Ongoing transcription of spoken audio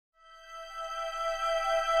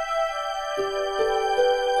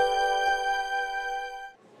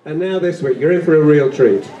And now this week, you're in for a real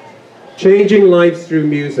treat. Changing lives through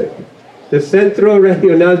music. The Centro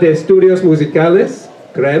Regional de Estudios Musicales,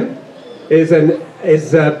 CREM, is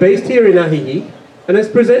based here in Ajijic and has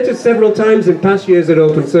presented several times in past years at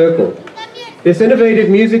Open Circle. This innovative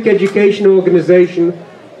music education organization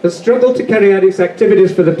has struggled to carry out its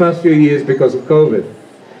activities for the past few years because of COVID.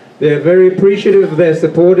 They are very appreciative of their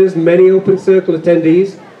supporters, many Open Circle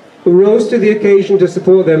attendees, who rose to the occasion to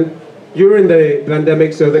support them during the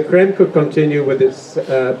pandemic so that CREM could continue with its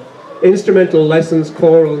instrumental lessons,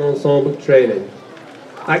 choral and ensemble training.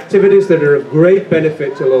 Activities that are of great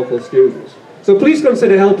benefit to local students. So please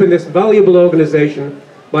consider helping this valuable organization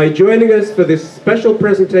by joining us for this special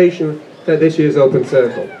presentation at this year's Open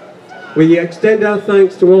Circle. We extend our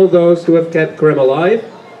thanks to all those who have kept CREM alive,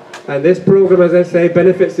 and this program, as I say,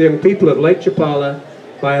 benefits the young people of Lake Chapala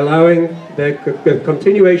by allowing the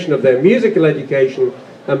continuation of their musical education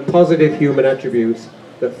and positive human attributes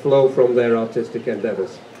that flow from their artistic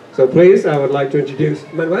endeavors. So please, I would like to introduce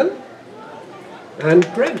Manuel and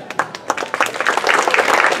CREM.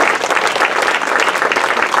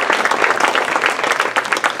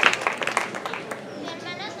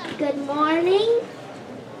 Good morning.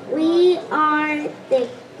 We are the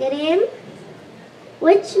CREM,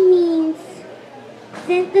 which means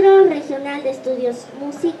Centro Regional de Estudios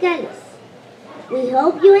Musicales. We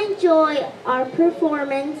hope you enjoy our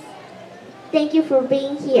performance. Thank you for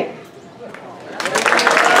being here.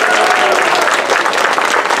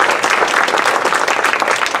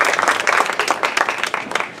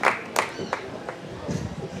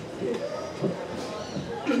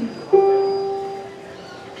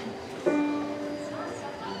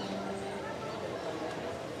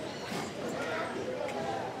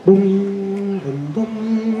 Boom, boom, boom,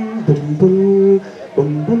 boom, boom,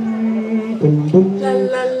 boom, boom, boom, boom, la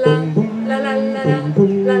la la, la la la, la la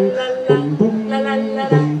la, la la la, la la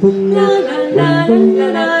la, la la la, la la la, la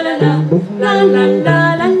la la, la la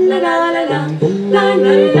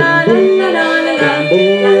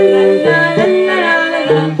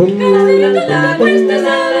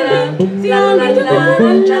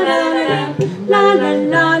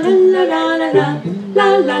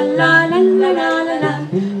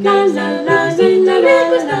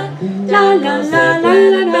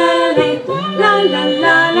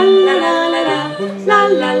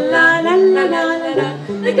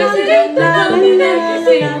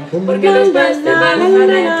porque después te vas a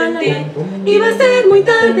arrepentir y va a ser muy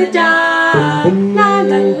tarde ya. La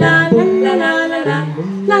la la la la la la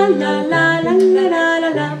la la la la la la la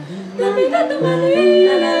la. Dame tu mano y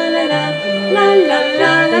la la la la la la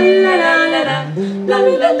la la la la la la.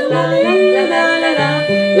 Dame tu mano y la la la la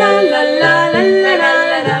la la la la la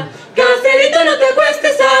la la. Caserito, no te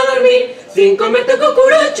acuestes a dormir sin comer tu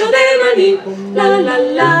cucurucho de maní. La la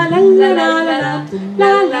la la la la la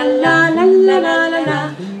la la la la la la la la.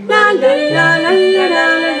 La la la la la la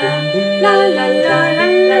la la la la la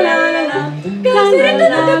la la la. Caserito,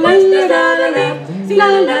 no te acuestes a dormir sin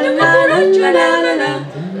comer tu cucurucho de maní.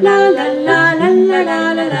 La la la la la la la la la la la la la la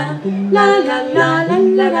la la. La la la la la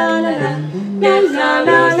la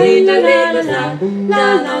la la la la la la. La la la la la la la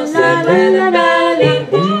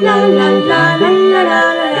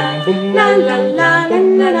la la la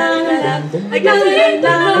la la la. Hay que hacer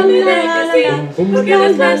la vida porque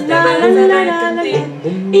después te vas a arrepentir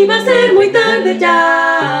y va a ser muy tarde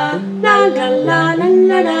ya. La la la la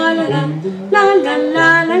la la la la la la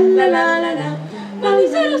la la la la la la. La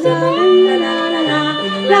licero se va la la la la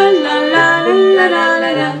la la la la la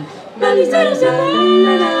la la. La licero se va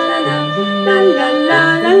la la la la la la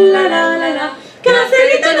la la la la la.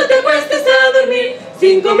 Caserito, no te acuestes a dormir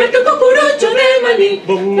sin comer tu cucurucho de maní.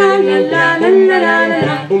 La la la la la la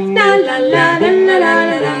la la la la la la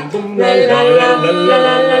la la la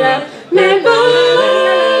la la la. Me voy,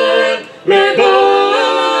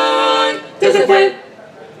 ya se fue.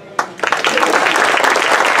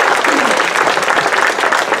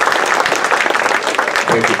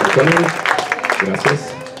 Gracias.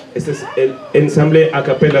 Este es el ensamble a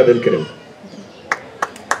capela del CREM.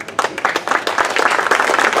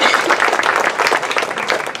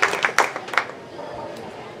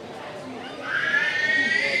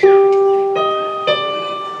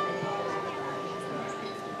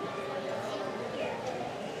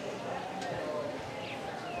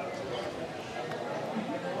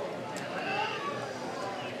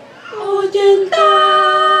 Oye el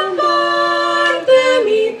tambor de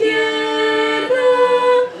mi tierra,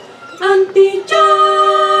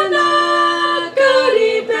 antillana,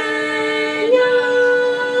 caribeña.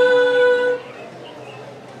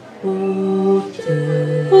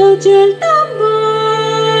 Oye el tambor.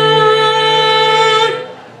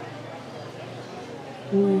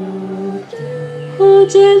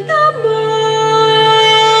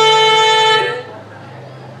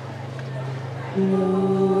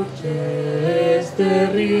 este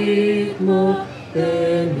ritmo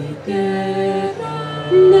de mi tierra,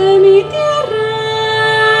 de mi tierra.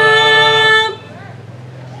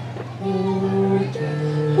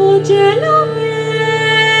 Óyelo bien,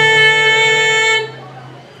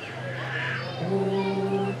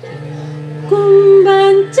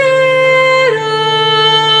 cumbanchero.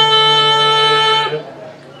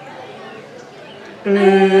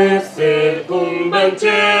 Es el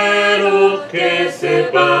cumbanchero que se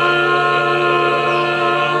va.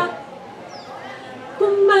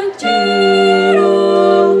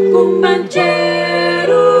 Cumbanchero,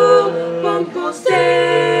 cumbanchero,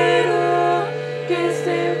 concosero que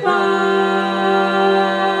se va.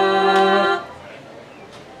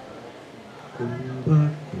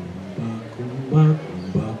 Cumbanchero,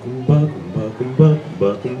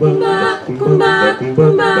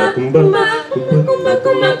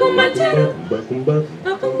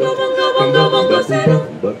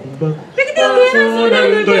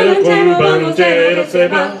 sonando el cumbanchero se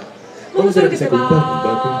va. Concosero que se va.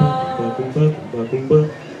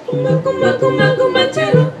 Cumbanchero,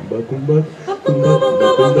 concosero.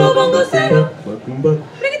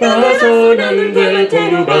 Va sonando el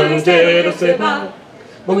cumbanchero se va.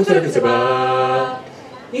 Concosero que se va.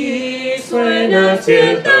 Y suena así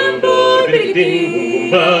el tambor,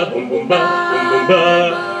 biritín, bum bum ba, bum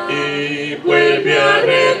ba, y vuelve a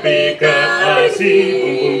repicar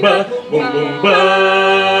así, bum ba, bum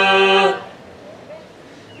ba.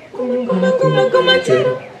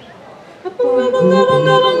 Cumbanchero,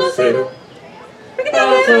 concosero.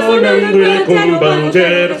 Va sonando el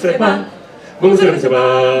cumbanchero se va. Concosero que se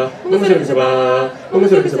va, concosero que se va,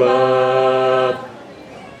 concosero que se va.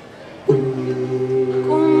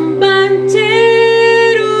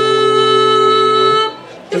 Cumbanchero.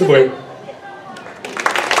 Ya se fue.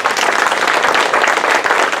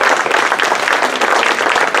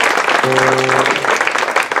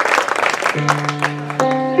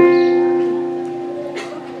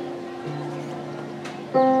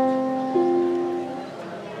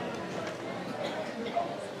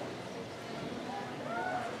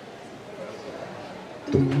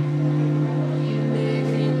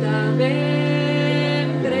 Negrita,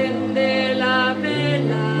 ven, prende la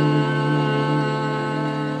vela.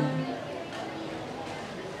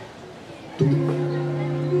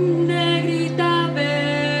 Negrita,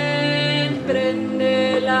 ven,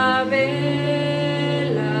 prende la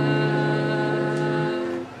vela.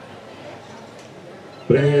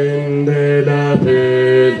 Prende la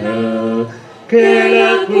vela, que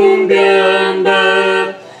la cumbia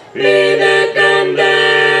anda, pide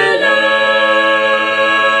candela.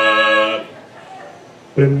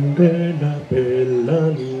 Prende la vela,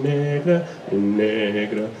 mi negra, mi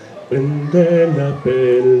negra. Prende la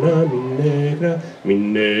vela, mi negra, mi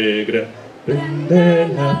negra. Prende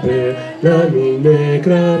la vela, mi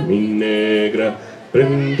negra, mi negra.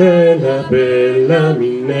 Prende la vela, mi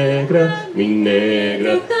negra, mi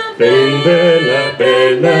negra. Prende la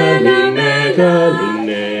vela, mi negra, mi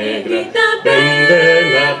negra. Prende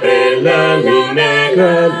la vela, mi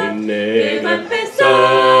negra, mi negra.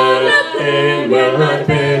 Sola en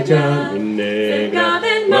Marbella, mi negra.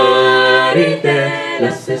 Mar y de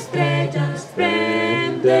las estrellas,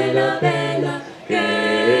 prende la vela,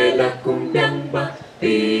 que la cumbiamba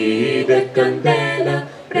pide candela.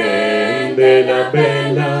 Prende la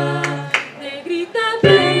vela, Negrita,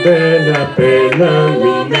 prende la vela,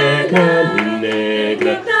 mi negra, mi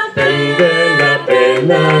negra. Prende la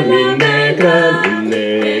vela, mi negra, mi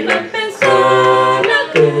negra. sola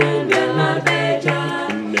cumbia Marbella,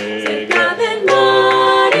 cerca del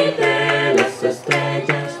mar y de Las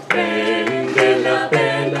estrellas, prende la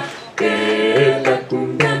vela, que la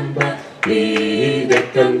cumbiamba pide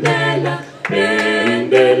candela.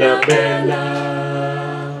 Prende la vela.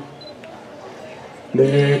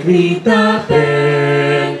 Negrita,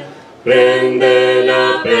 ven, prende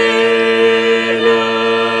la vela,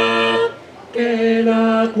 que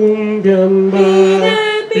la cumbiamba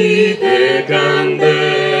pide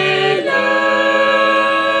candela.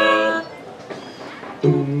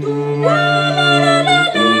 Tum, tum,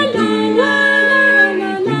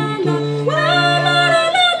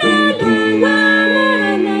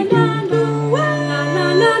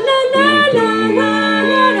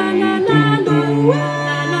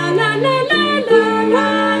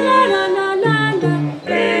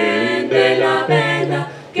 prende la vela,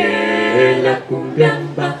 que la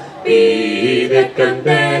cumbiamba pide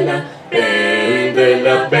candela. Prende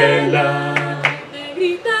la vela,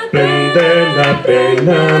 prende la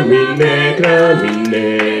vela, mi negra, mi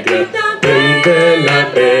negra. Prende la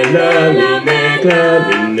vela, mi negra,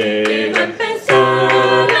 mi negra.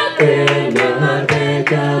 Sola en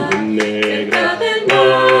Marbella, mi negra.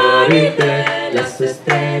 las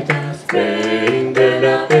estrellas, prende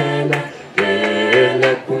la vela, que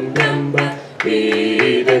la cumbiamba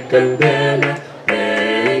pide candela,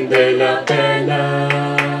 prende la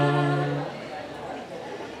vela.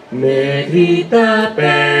 Negrita,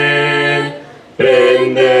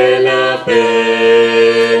 prende la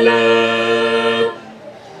vela.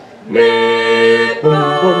 Me bum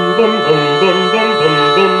bum bum bum bum bum bum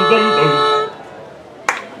bum bum bum.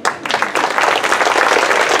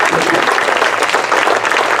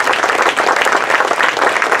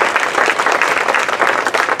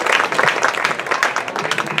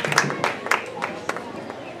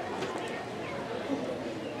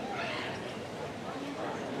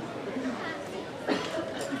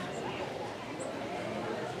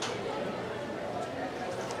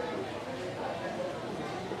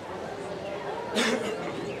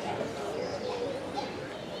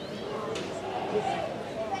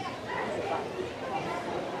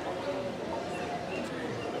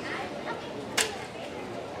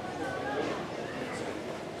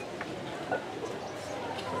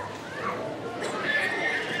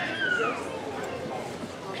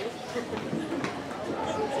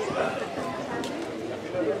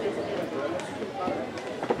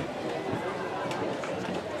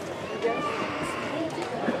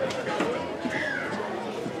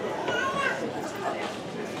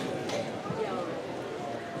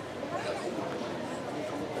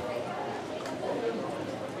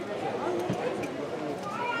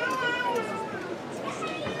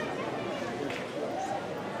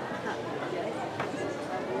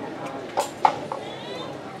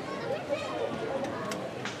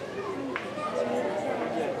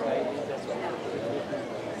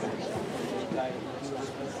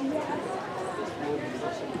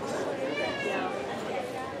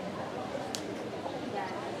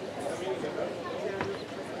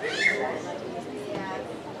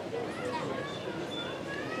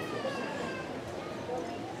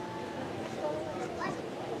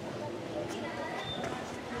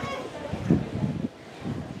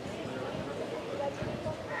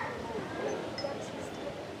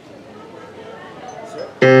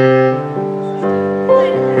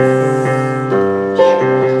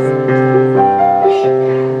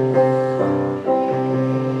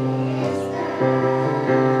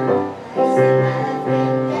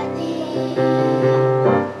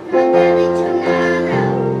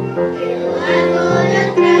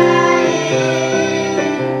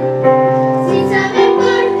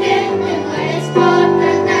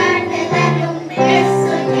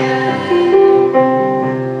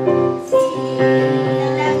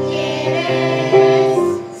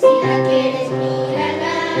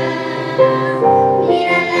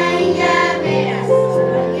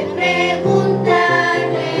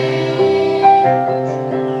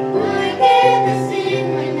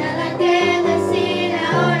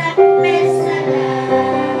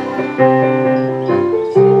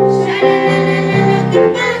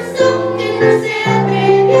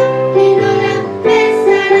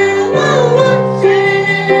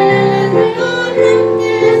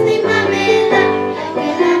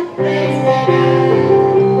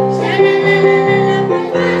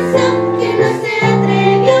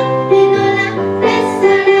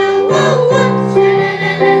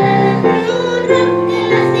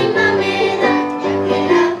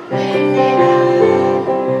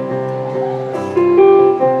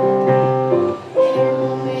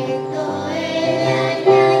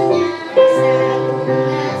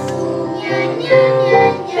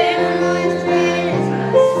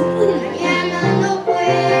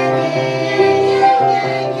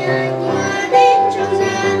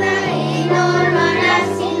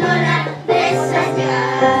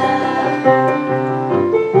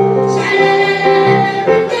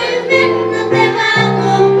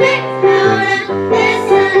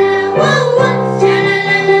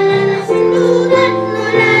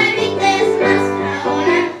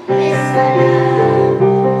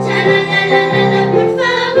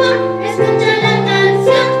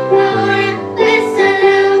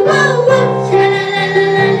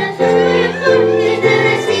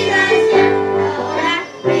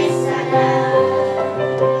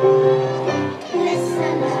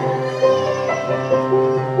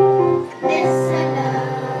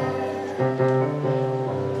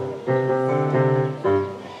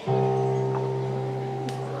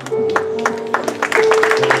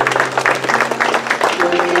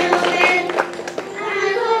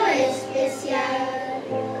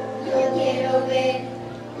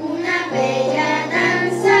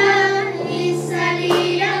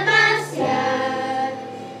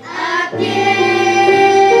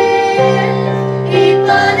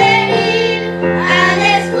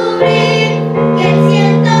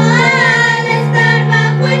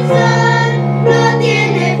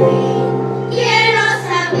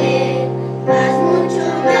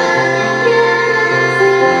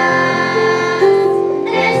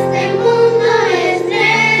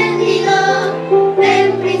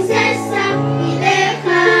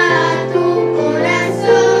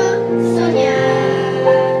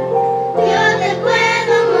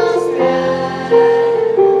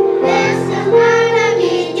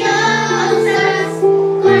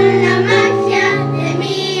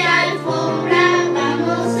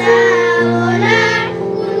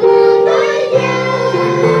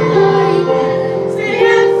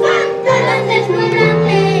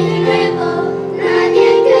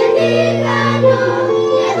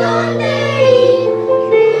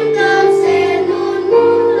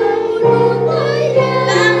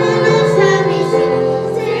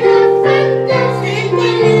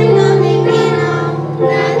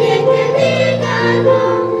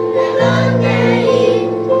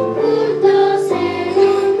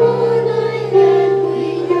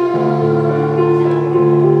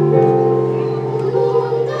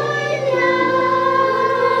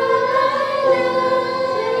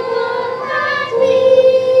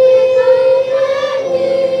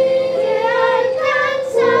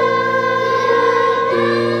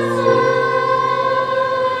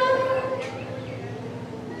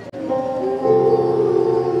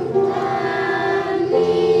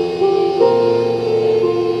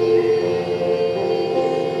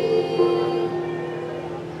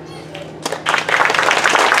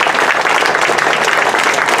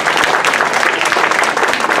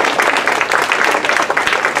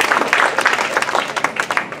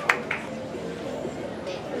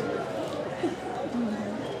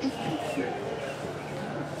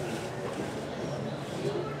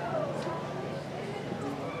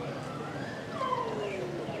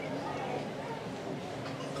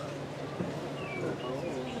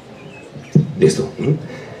 Listo.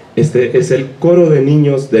 Este es el coro de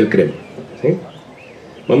niños del CREM. ¿Sí?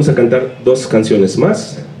 Vamos a cantar 2 canciones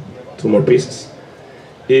más, 2 more pieces.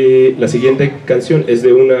 Y la siguiente canción es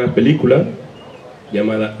de una película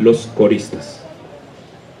llamada Los Coristas.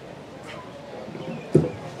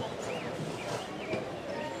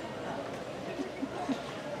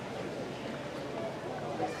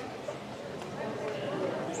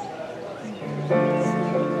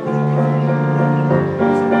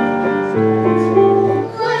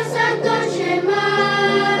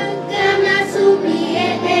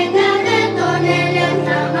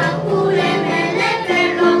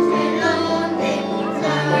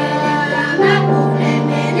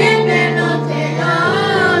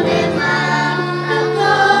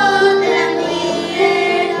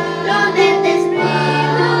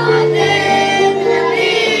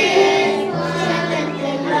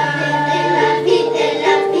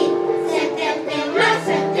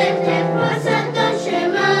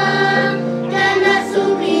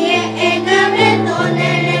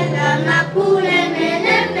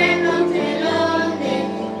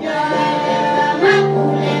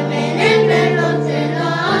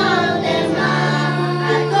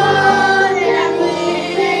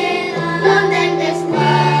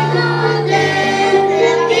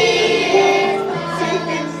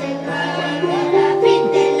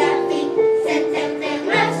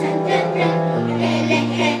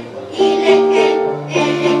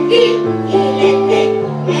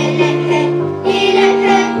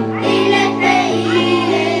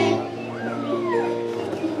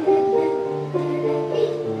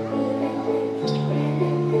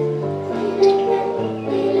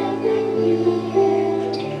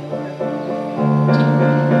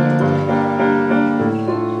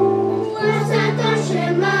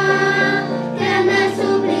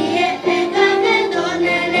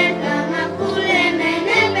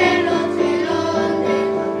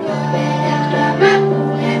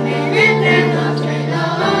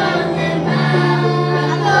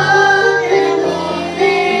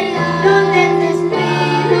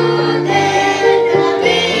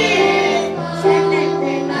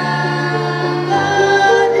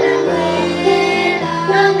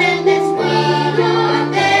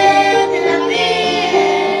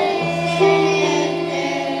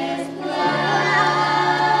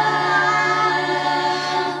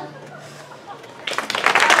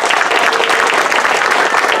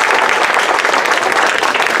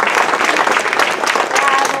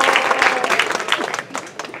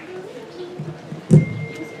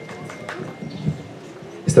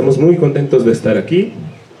 Estamos muy contentos de estar aquí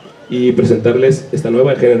y presentarles esta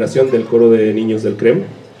nueva generación del coro de niños del CREM.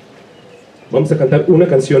 Vamos a cantar una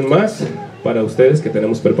canción más para ustedes que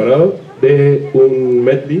tenemos preparado de un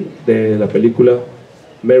medley de la película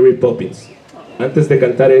Mary Poppins. Antes de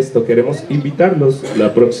cantar esto, queremos invitarlos.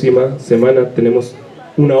 La próxima semana tenemos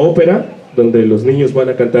una ópera donde los niños van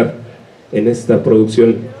a cantar en esta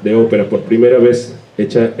producción de ópera por primera vez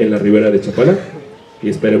hecha en la ribera de Chapala, y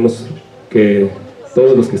esperemos que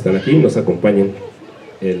todos los que están aquí nos acompañen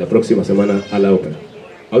la próxima semana a la ópera.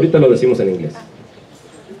 Ahorita lo decimos en inglés.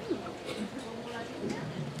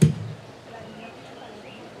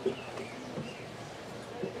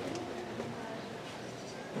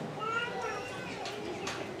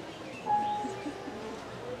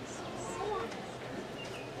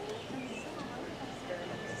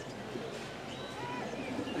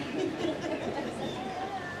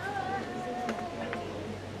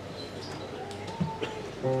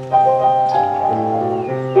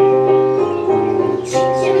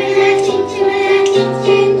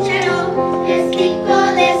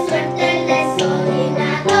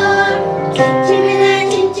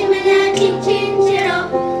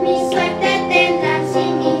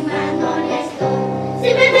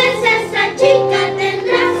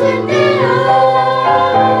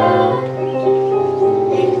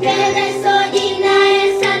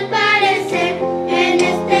 En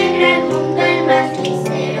este gran mundo el más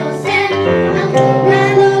mísero ser.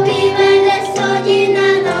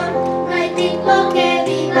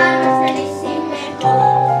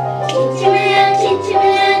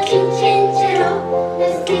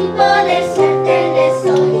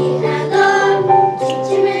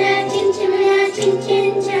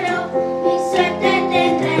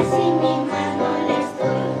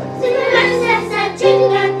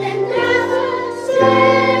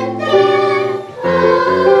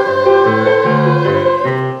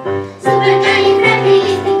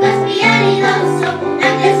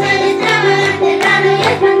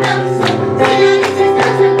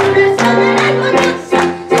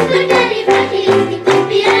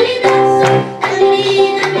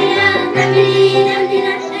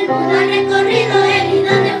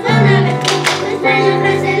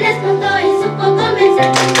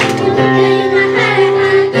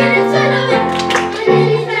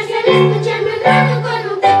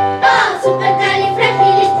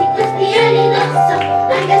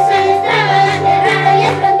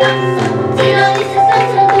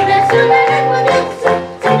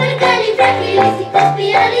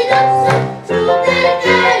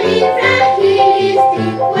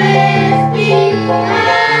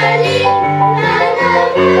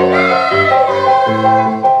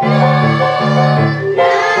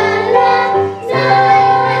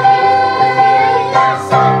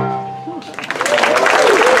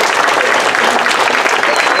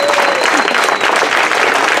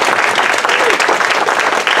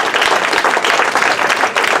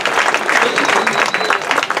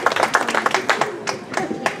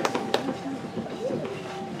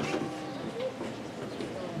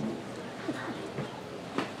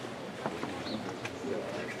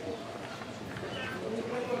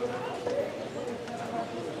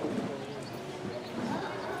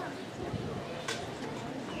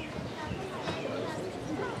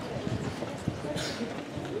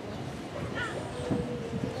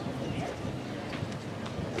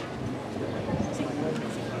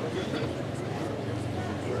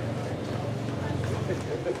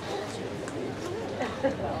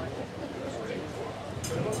 sopranos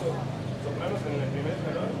en el primer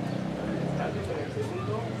escalón, altos en el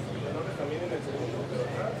segundo, tenores también en el segundo, pero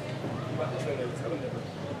atrás, y bajos en el escalón de atrás.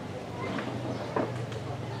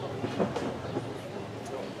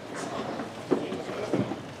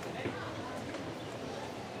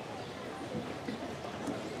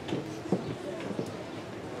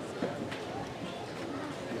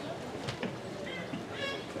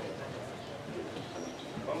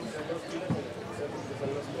 Vamos a hacer dos filas en el centro, que son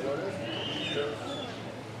los tenores.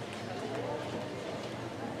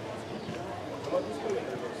 Nomás búsquenme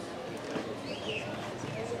entre los.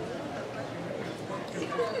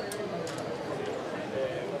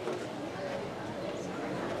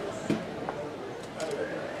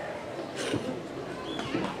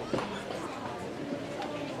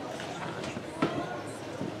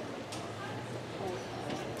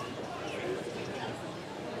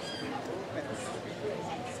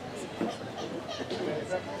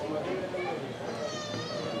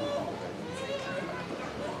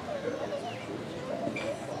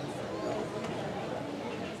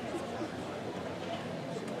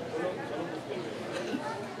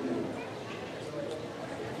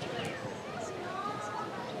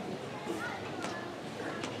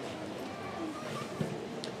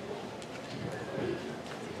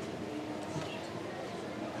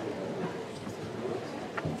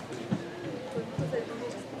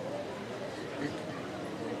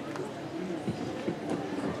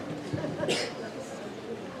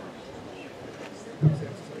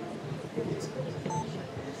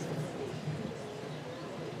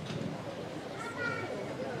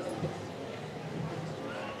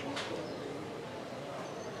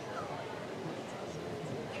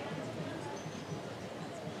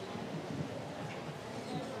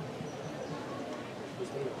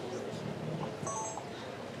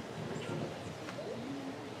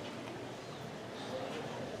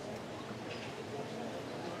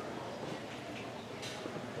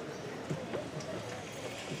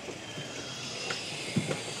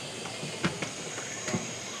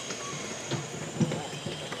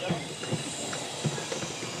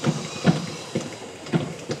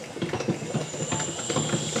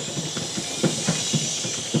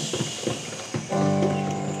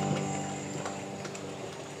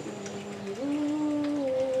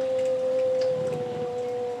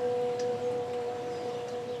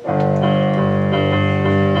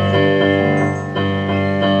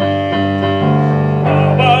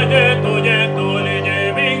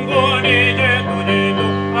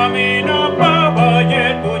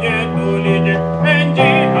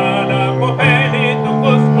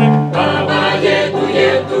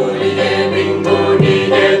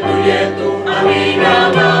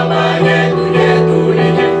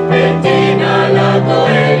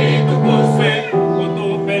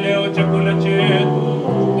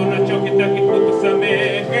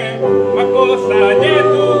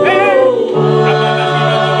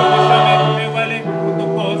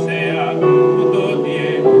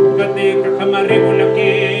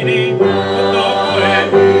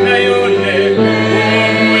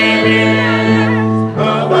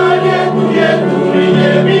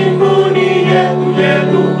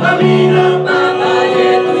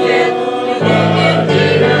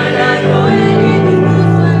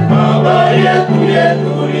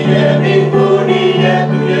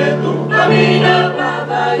 Amina,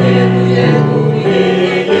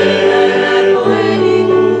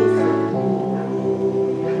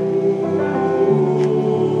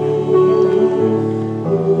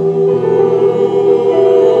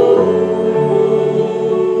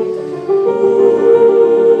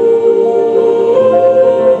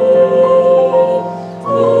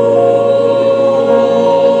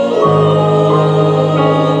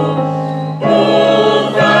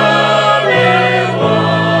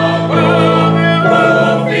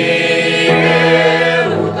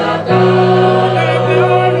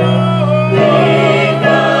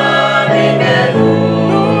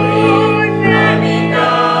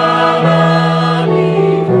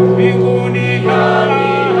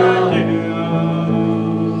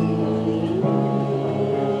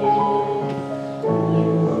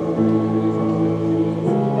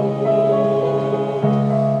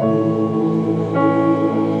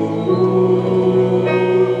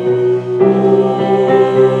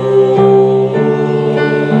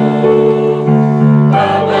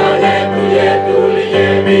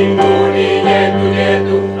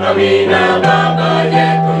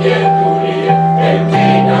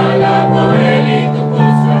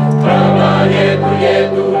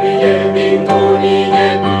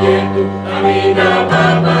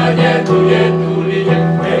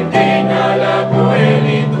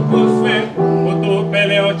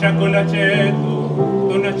 kola chetu,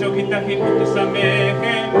 tuna chokita hiputu samehe,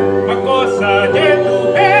 makosa yetu,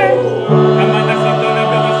 kamana sito na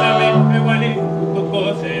bewasame, wali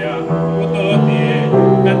tukosea, utotie,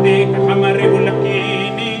 katika hamari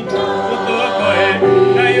ulakini, utokoe,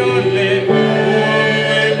 nayole,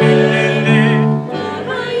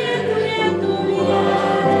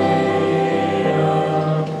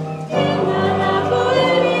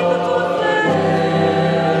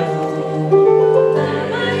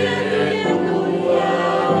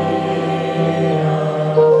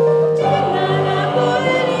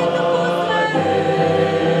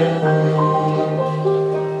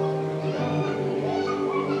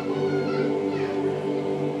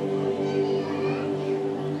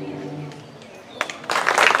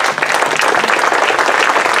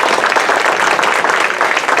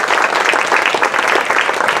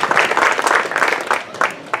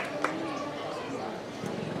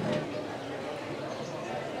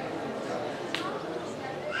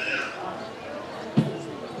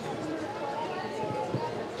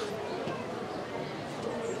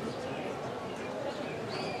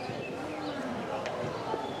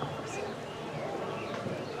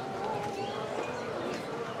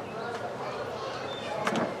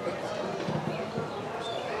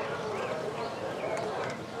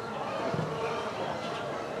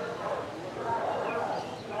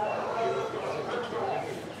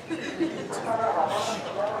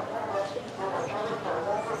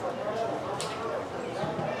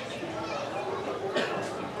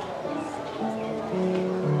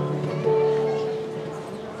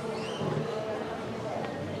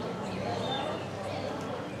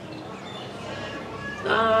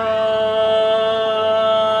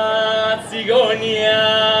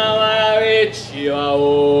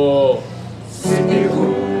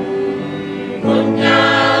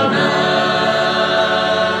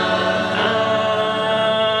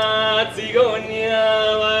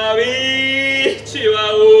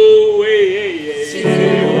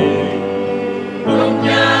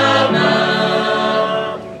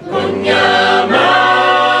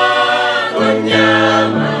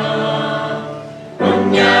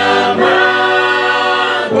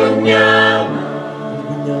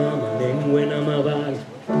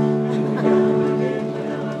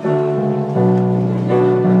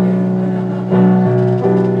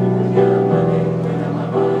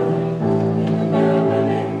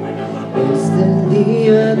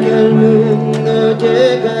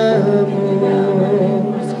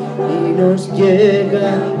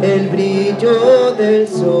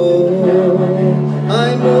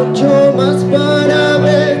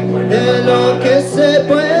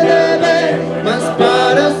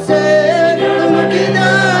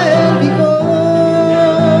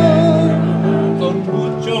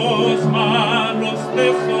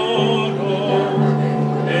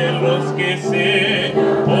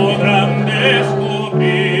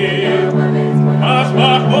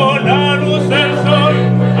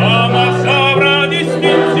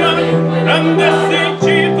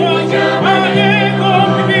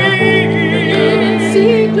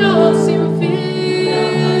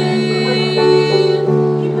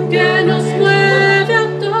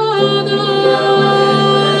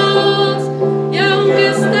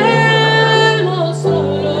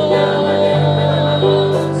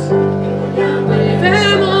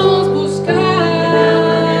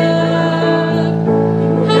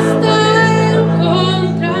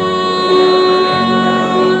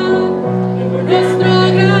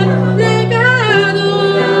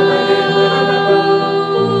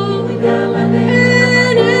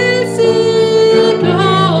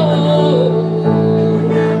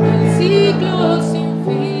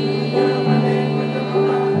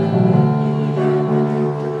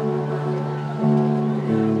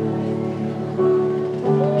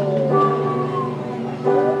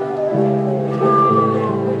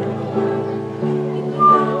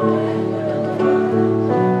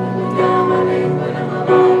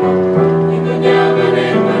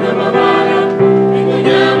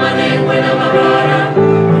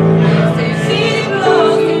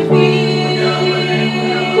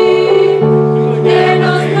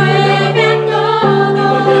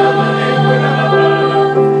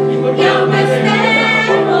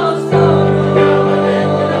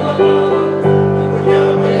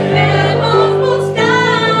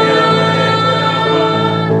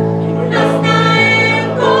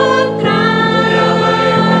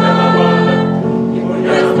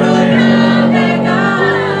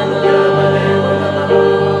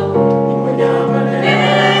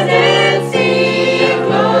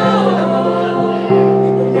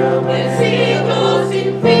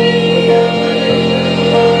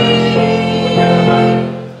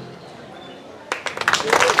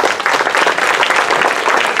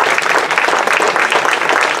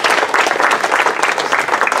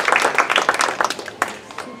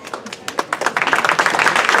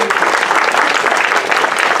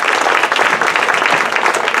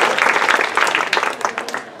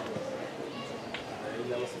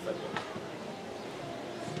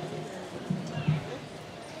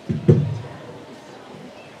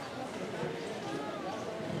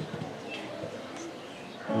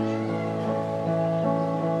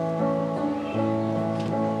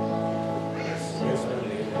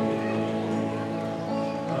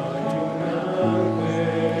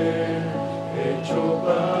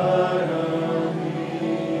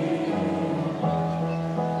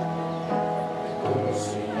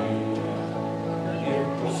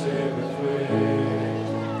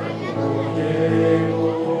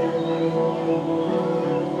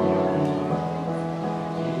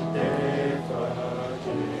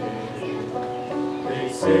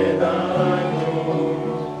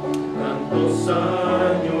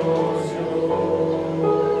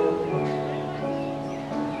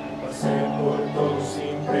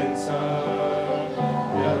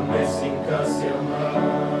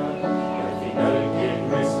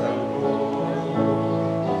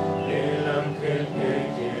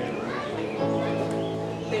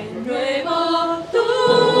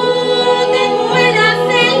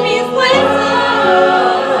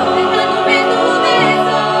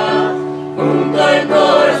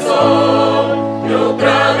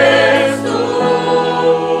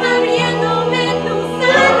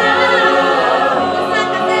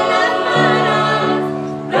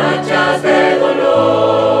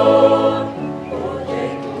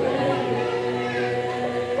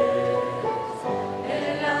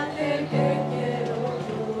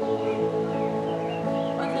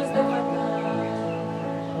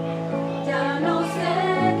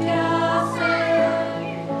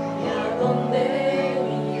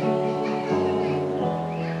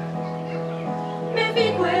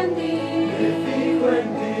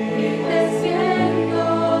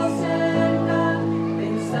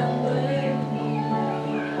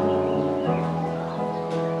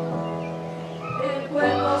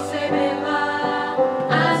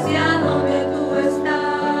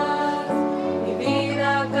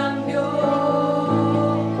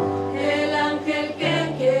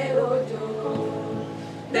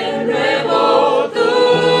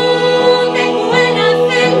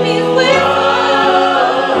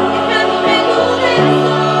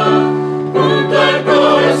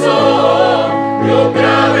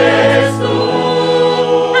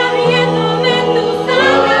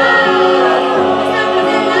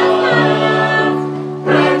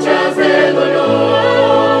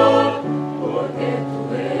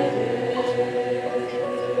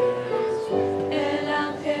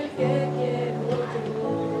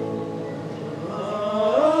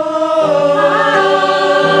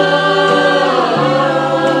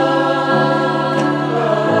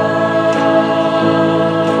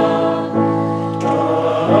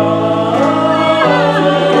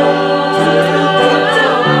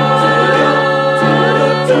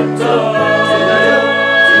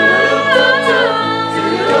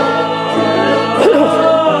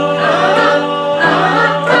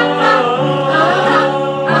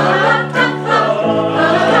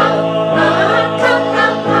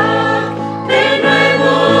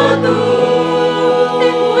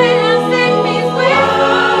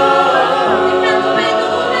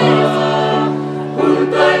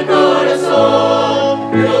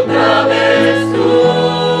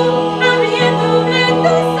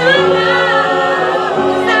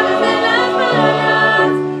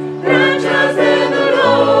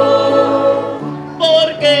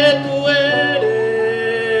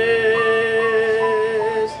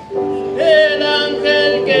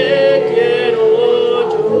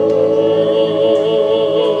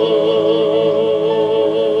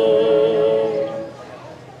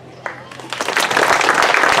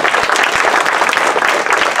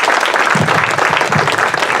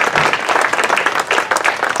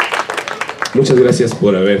 Muchas gracias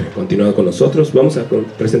por haber continuado con nosotros. Vamos a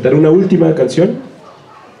presentar una última canción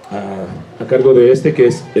a cargo de que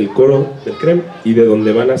es el coro del CREM, y de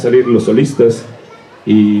donde van a salir los solistas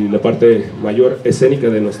y la parte mayor escénica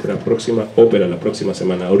de nuestra próxima ópera la próxima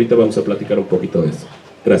semana. Ahorita vamos a platicar un poquito de eso.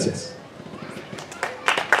 Gracias.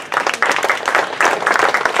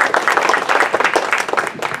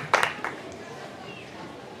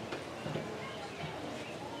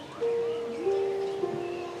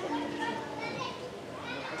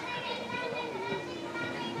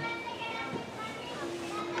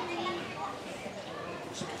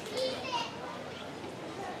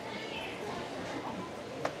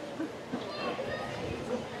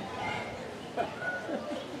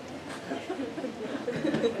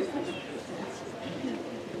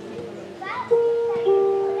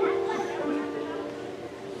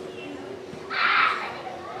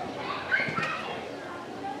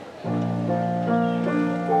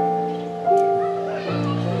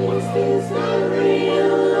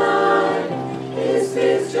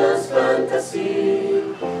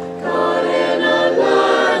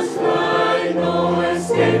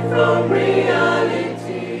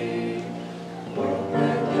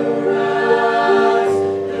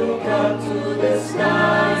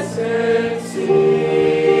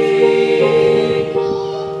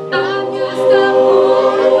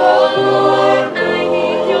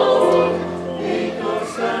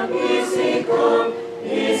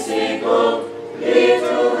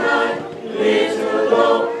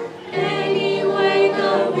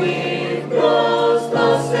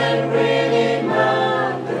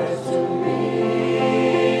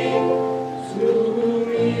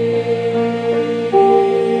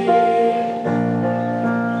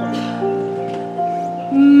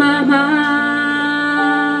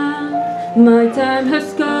 My time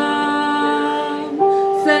has come,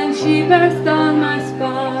 saying shivers down my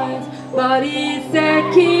spine, body's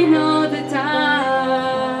aching all the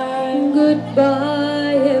time.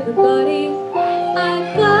 Goodbye everybody,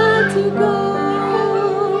 I got to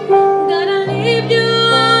go. Gotta leave you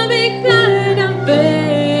all behind and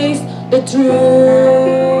face the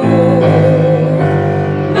truth.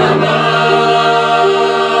 Mama,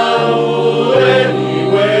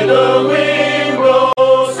 anywhere the wind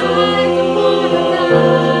blows through,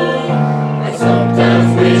 I sometimes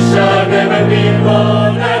wish I'd never been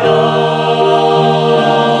born at all.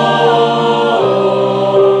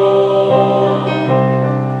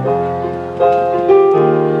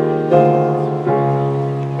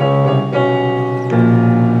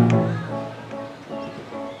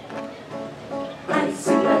 I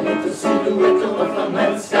see a little silhouette of a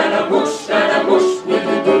man, Scaramouche, with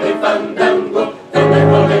a doodle fandango, thunder,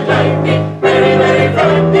 rolling lightning, very, very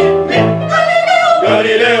frightening me.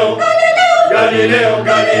 Galileo, Galileo,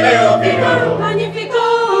 Galileo, Figaro. Magnifico!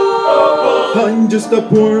 I'm just a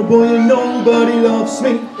poor boy and nobody loves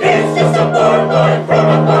me. He's just a poor boy from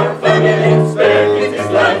a poor family, spared his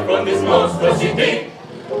life from this monstrosity.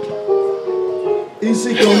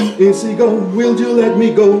 Easy go, will you let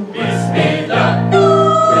me go? Bismillah, we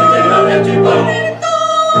will not let you go.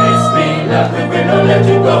 Bismillah, we will not let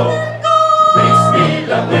you go.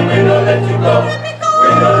 Bismillah, we will not let you go. We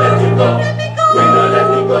will not let you go. We will not let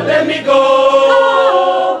you go. Let me go.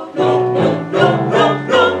 No, no, no, no,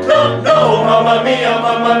 no, no, no. Mamma mia,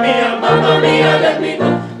 mamma mia, mamma mia, let me go.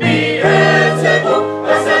 Beelzebub,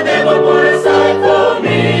 as a devil put aside for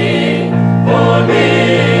me, for me,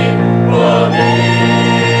 for me.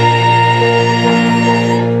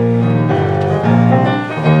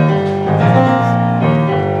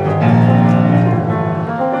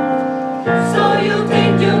 So you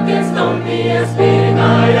think you can stop me as being I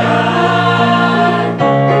am?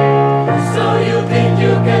 So you think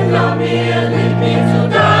you can love me and leave me to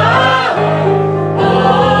die?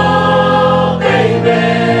 Oh, baby,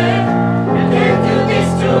 you can't do this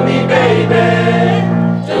to me, baby.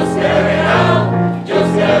 Just get it out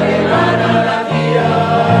of here.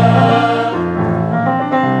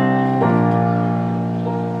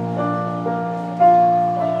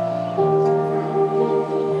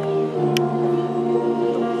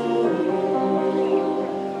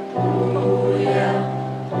 Oh yeah,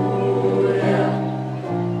 oh yeah.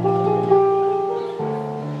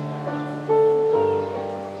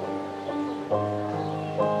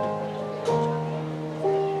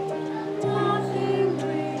 Nothing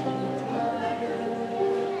really matters.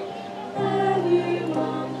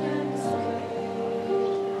 Anyone can say.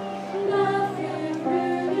 Nothing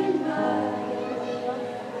really matters.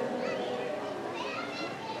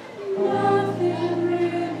 Nothing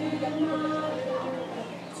really matters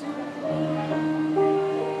to me.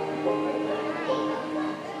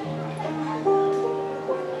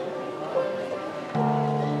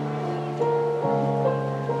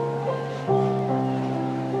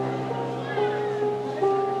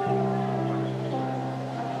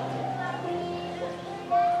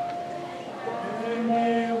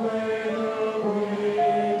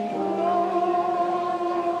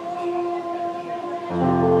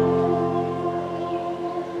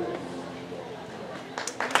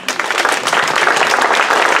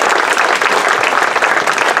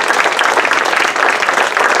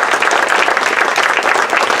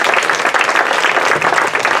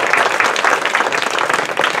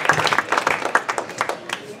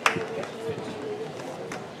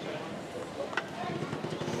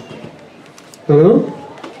 Hello?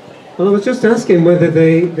 Well, I was just asking whether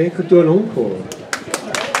they could do an encore.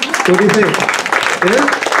 What do you think? Yeah?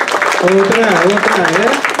 Otra,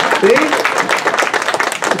 yeah? See?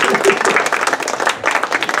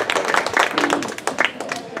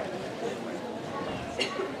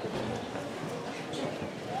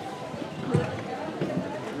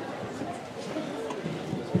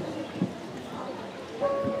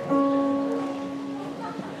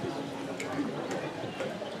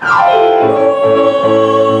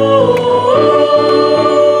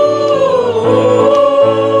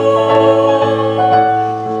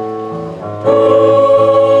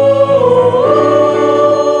 Oh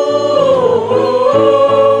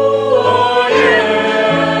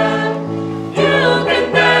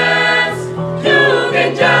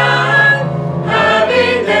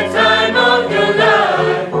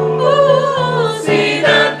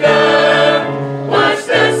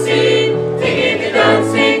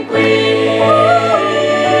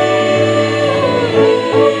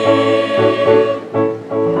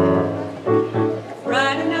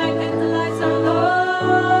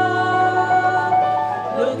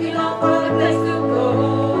looking all for the place to go.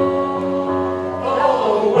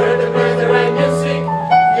 Oh, where the plays the right music,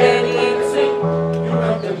 Getting in the swing. you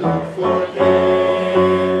have to look for them.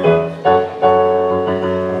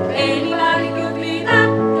 Anybody could be that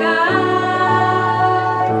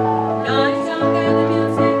guy. Noise young and the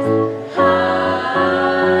music's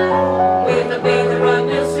high. With the beat, the right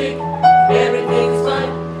music, Everything's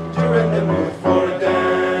fine. you're in the mood for a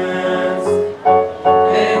dance.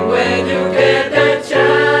 And when you get the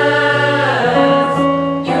chance,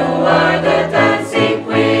 you are the dancing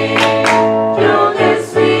queen. Young and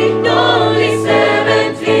sweet, only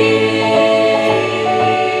 17.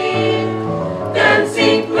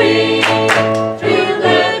 Dancing queen, feel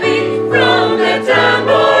the beat from the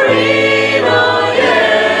tambourine. Oh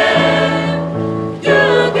yeah, you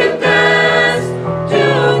can dance, you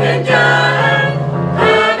can jive,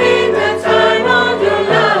 having the time of your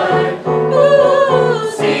life. Ooh,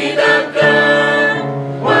 see that girl,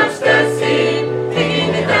 watch that scene,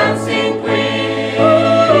 thinking the dancing queen.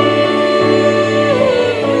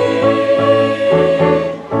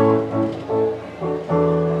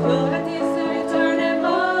 So that is the return and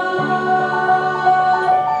on.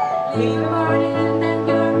 Leave your party and then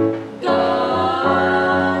you're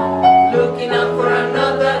gone. Looking out for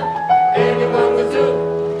another, Anyone will do,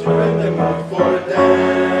 you're in the mood for a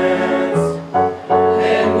dance.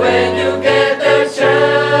 and when you get the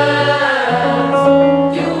chance,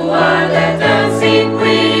 you are the dancing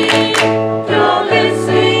queen. Don't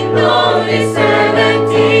listen, only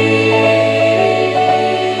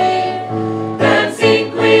 17. Dancing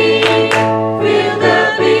queen, feel the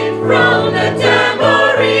beat from the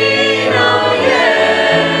tambourine. Oh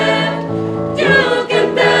yeah, you can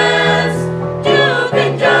dance, you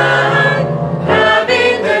can jive,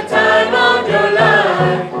 having the time of your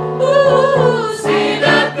life. Ooh, see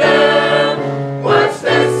that girl, watch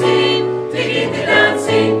that scene, digging the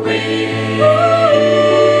dancing queen.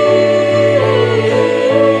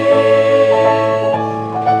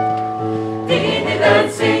 Digging the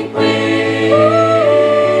dancing queen.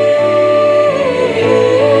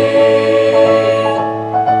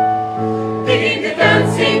 Digging the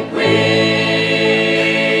dancing queen.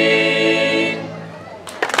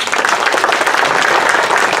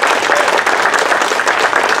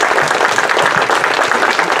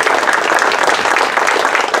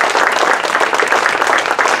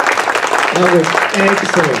 That was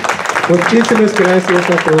excellent. Muchísimas gracias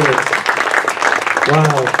a todos.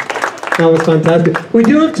 Wow, that was fantastic. We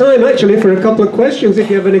do have time actually for a couple of questions if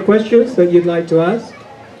you have any questions that you'd like to ask.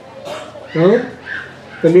 No?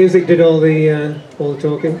 The music did all the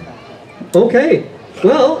talking. Okay,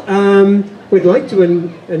 well, we'd like to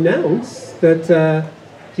announce that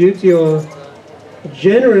due to your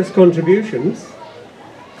generous contributions,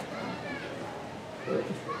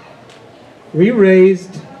 we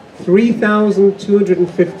raised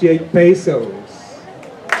 3,258 pesos.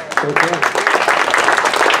 Okay.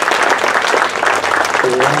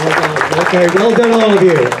 Well done. Okay, well done all of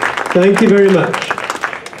you. Thank you very much.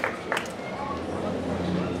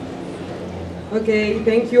 Okay,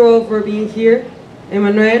 thank you all for being here.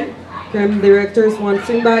 Emmanuel, CREM directors, want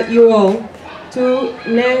to invite you all to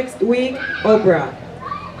next week opera.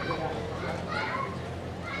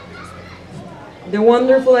 The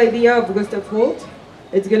wonderful idea of Gustav Holt.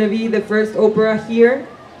 It's going to be the first opera here,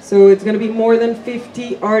 so it's going to be more than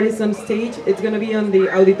 50 artists on stage. It's going to be on the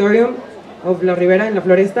auditorium of La Ribera in La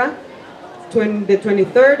Floresta, the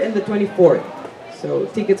 23rd and the 24th. So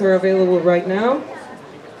tickets are available right now.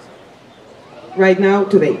 Right now,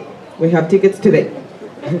 today. We have tickets today.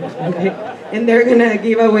 Okay. And they're going to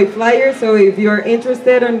give away flyers, so if you're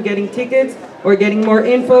interested in getting tickets or getting more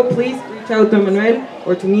info, please reach out to Manuel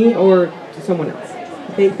or to me or to someone else.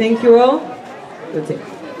 Okay, thank you all. That's it.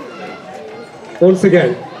 Once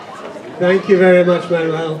again, thank you very much,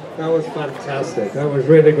 Manuel. That was fantastic. That was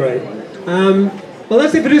really great. Well,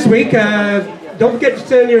 that's it for this week. Don't forget to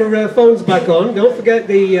turn your phones back on. Don't forget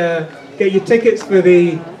get your tickets for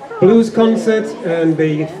the blues concert and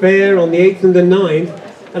the fair on the 8th and the 9th.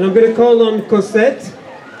 And I'm going to call on Cosette.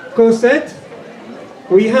 Cosette,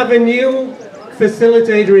 we have a new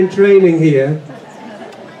facilitator in training here.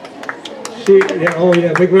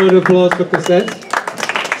 Big round of applause for Cosette.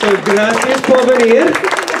 So, gracias por venir.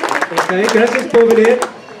 Okay, gracias por venir.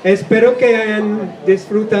 Espero que hayan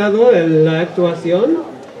disfrutado de la actuación.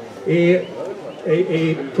 Y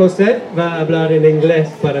Cosette va a hablar en inglés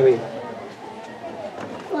para mí.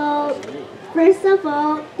 Well, first of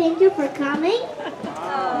all, thank you for coming.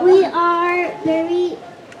 We are very,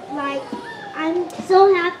 I'm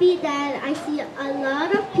so happy that I see a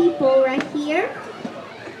lot of people right here.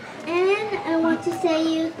 And I want to say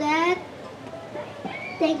you that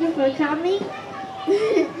Thank you for coming.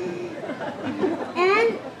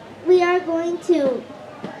 And we are going to,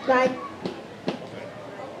 like,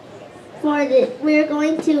 we're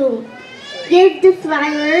going to give the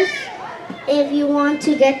flyers if you want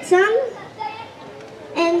to get some.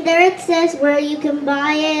 And there it says where you can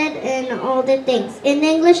buy it and all the things, in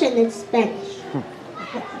English and in Spanish.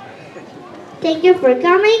 Thank you for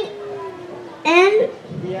coming, and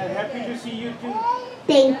We are happy to see you too.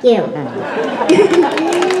 thank you.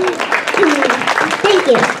 Thank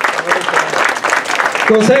you.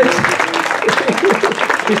 Cosette.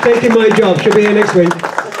 She's taking my job. She'll be here next week.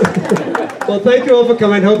 Well, thank you all for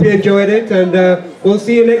coming. Hope you enjoyed it, and we'll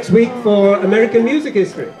see you next week for American Music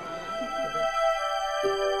History.